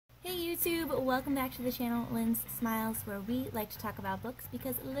YouTube, welcome back to the channel Lindz Smiles, where we like to talk about books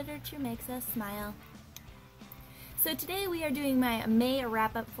because literature makes us smile. So today we are doing my May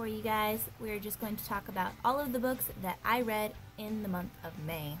wrap-up for you guys. We're just going to talk about all of the books that I read in the month of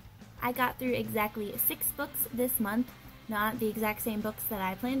May. I got through exactly 6 books this month, not the exact same books that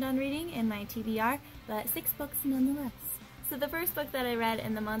I planned on reading in my TBR, but 6 books nonetheless. So the first book that I read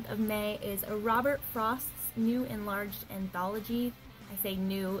in the month of May is Robert Frost's new Enlarged Anthology. I say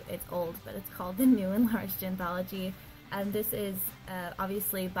new, it's old, but it's called the New Enlarged Anthology. This is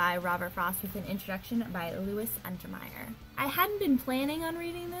obviously by Robert Frost with an introduction by Louis Untermeyer. I hadn't been planning on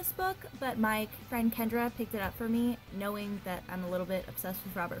reading this book, but my friend Kendra picked it up for me, knowing that I'm a little bit obsessed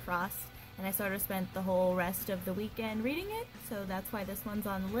with Robert Frost, and I sort of spent the whole rest of the weekend reading it, so that's why this one's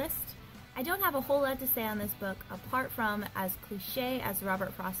on the list. I don't have a whole lot to say on this book, apart from, as cliche as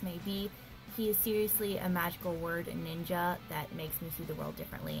Robert Frost may be, he is seriously a magical word ninja that makes me see the world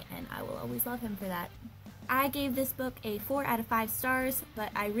differently, and I will always love him for that. I gave this book a 4 out of 5 stars, but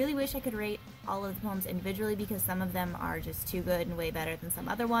I really wish I could rate all of the poems individually because some of them are just too good and way better than some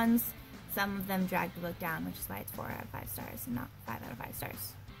other ones. Some of them drag the book down, which is why it's 4 out of 5 stars and not 5 out of 5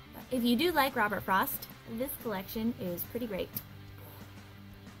 stars. But if you do like Robert Frost, this collection is pretty great.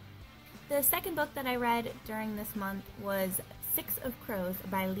 The second book that I read during this month was Six of Crows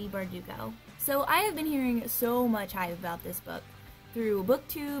by Leigh Bardugo. So I have been hearing so much hype about this book through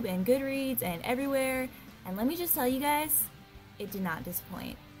BookTube and Goodreads and everywhere, and let me just tell you guys, it did not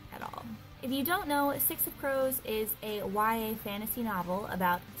disappoint at all. If you don't know, Six of Crows is a YA fantasy novel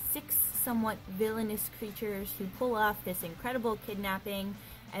about 6 somewhat villainous creatures who pull off this incredible kidnapping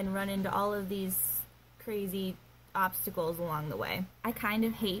and run into all of these crazy obstacles along the way. I kind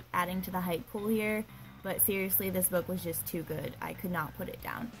of hate adding to the hype pool here, but seriously, this book was just too good. I could not put it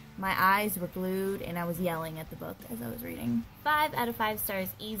down. My eyes were glued and I was yelling at the book as I was reading. 5 out of 5 stars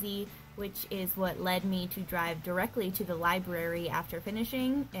easy, which is what led me to drive directly to the library after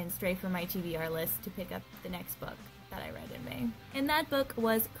finishing and stray from my TBR list to pick up the next book that I read in May. And that book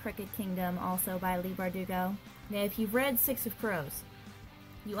was Cricket Kingdom, also by Leigh Bardugo. Now, if you've read Six of Crows,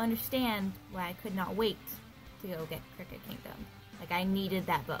 you understand why I could not wait to go get Cricket Kingdom. Like, I needed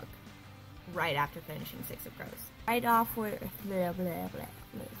that book right after finishing Six of Crows. Right off where blah, blah, blah,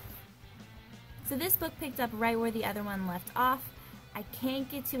 blah. So this book picked up right where the other one left off. I can't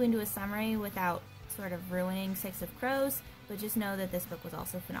get too into a summary without sort of ruining Six of Crows, but just know that this book was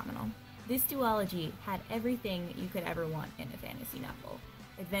also phenomenal. This duology had everything you could ever want in a fantasy novel.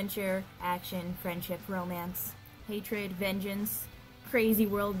 Adventure, action, friendship, romance, hatred, vengeance, crazy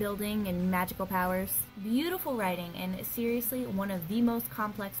world building, and magical powers. Beautiful writing, and seriously one of the most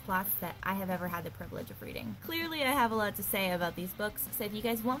complex plots that I have ever had the privilege of reading. Clearly I have a lot to say about these books, so if you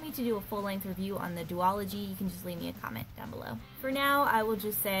guys want me to do a full-length review on the duology, you can just leave me a comment down below. For now, I will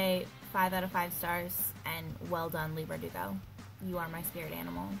just say 5 out of 5 stars, and well done, Leigh Bardugo. You are my spirit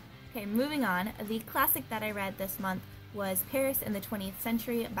animal. Okay, moving on. The classic that I read this month was Paris in the 20th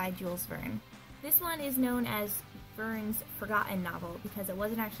Century by Jules Verne. This one is known as Verne's forgotten novel because it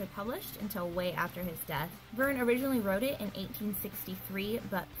wasn't actually published until way after his death. Verne originally wrote it in 1863,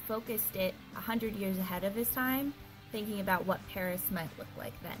 but focused it 100 years ahead of his time, thinking about what Paris might look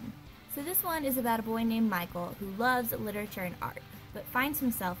like then. So this one is about a boy named Michael who loves literature and art, but finds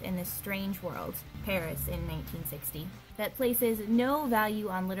himself in this strange world, Paris in 1960, that places no value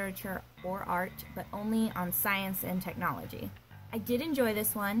on literature or art, but only on science and technology. I did enjoy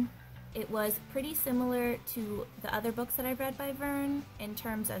this one. It was pretty similar to the other books that I've read by Verne in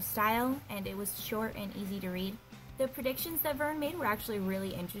terms of style, and it was short and easy to read. The predictions that Verne made were actually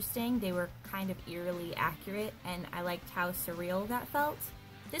really interesting. They were kind of eerily accurate, and I liked how surreal that felt.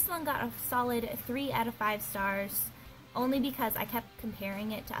 This one got a solid 3 out of 5 stars, only because I kept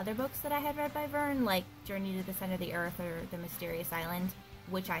comparing it to other books that I had read by Verne, like Journey to the Center of the Earth or The Mysterious Island,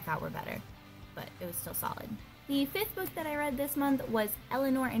 which I thought were better, but it was still solid. The 5th book that I read this month was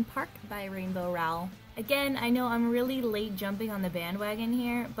Eleanor and Park by Rowell. Again, I know I'm really late jumping on the bandwagon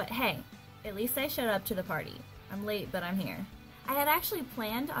here, but hey, at least I showed up to the party. I'm late, but I'm here. I had actually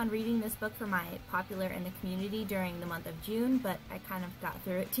planned on reading this book for my Popular in the Community during the month of June, but I kind of got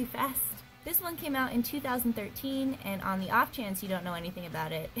through it too fast. This one came out in 2013, and on the off chance you don't know anything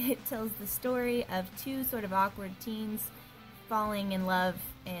about it, it tells the story of 2 sort of awkward teens falling in love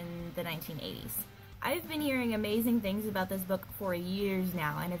in the 1980s. I've been hearing amazing things about this book for years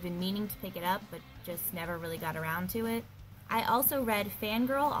now, and have been meaning to pick it up, but just never really got around to it. I also read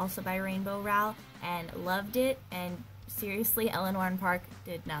Fangirl, also by Rowell, and loved it, and seriously, Eleanor and Park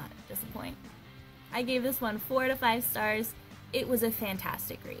did not disappoint. I gave this one 4 out of 5 stars. it was a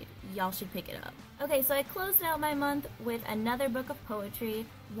fantastic read. Y'all should pick it up. Okay, so I closed out my month with another book of poetry,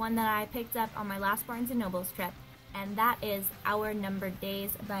 one that I picked up on my last Barnes & Noble's trip, and that is Our Numbered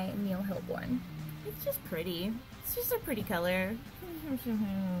Days by Neil Hilborn. It's just pretty. It's just a pretty color.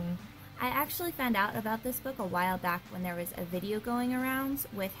 I actually found out about this book a while back when there was a video going around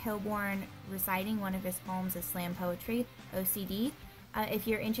with Hilborn reciting one of his poems as slam poetry, OCD. If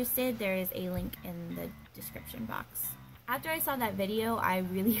you're interested, there is a link in the description box. After I saw that video, I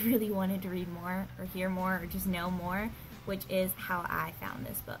really wanted to read more, or hear more, or just know more, which is how I found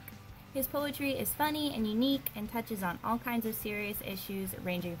this book. His poetry is funny and unique and touches on all kinds of serious issues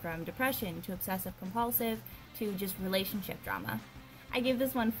ranging from depression to obsessive compulsive to just relationship drama. I gave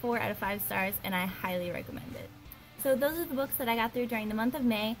this one 4 out of 5 stars and I highly recommend it. So those are the books that I got through during the month of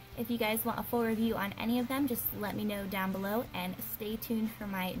May. If you guys want a full review on any of them, just let me know down below and stay tuned for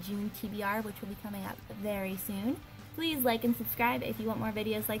my June TBR, which will be coming up very soon. Please like and subscribe if you want more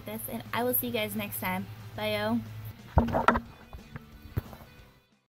videos like this, and I will see you guys next time. Bye-o!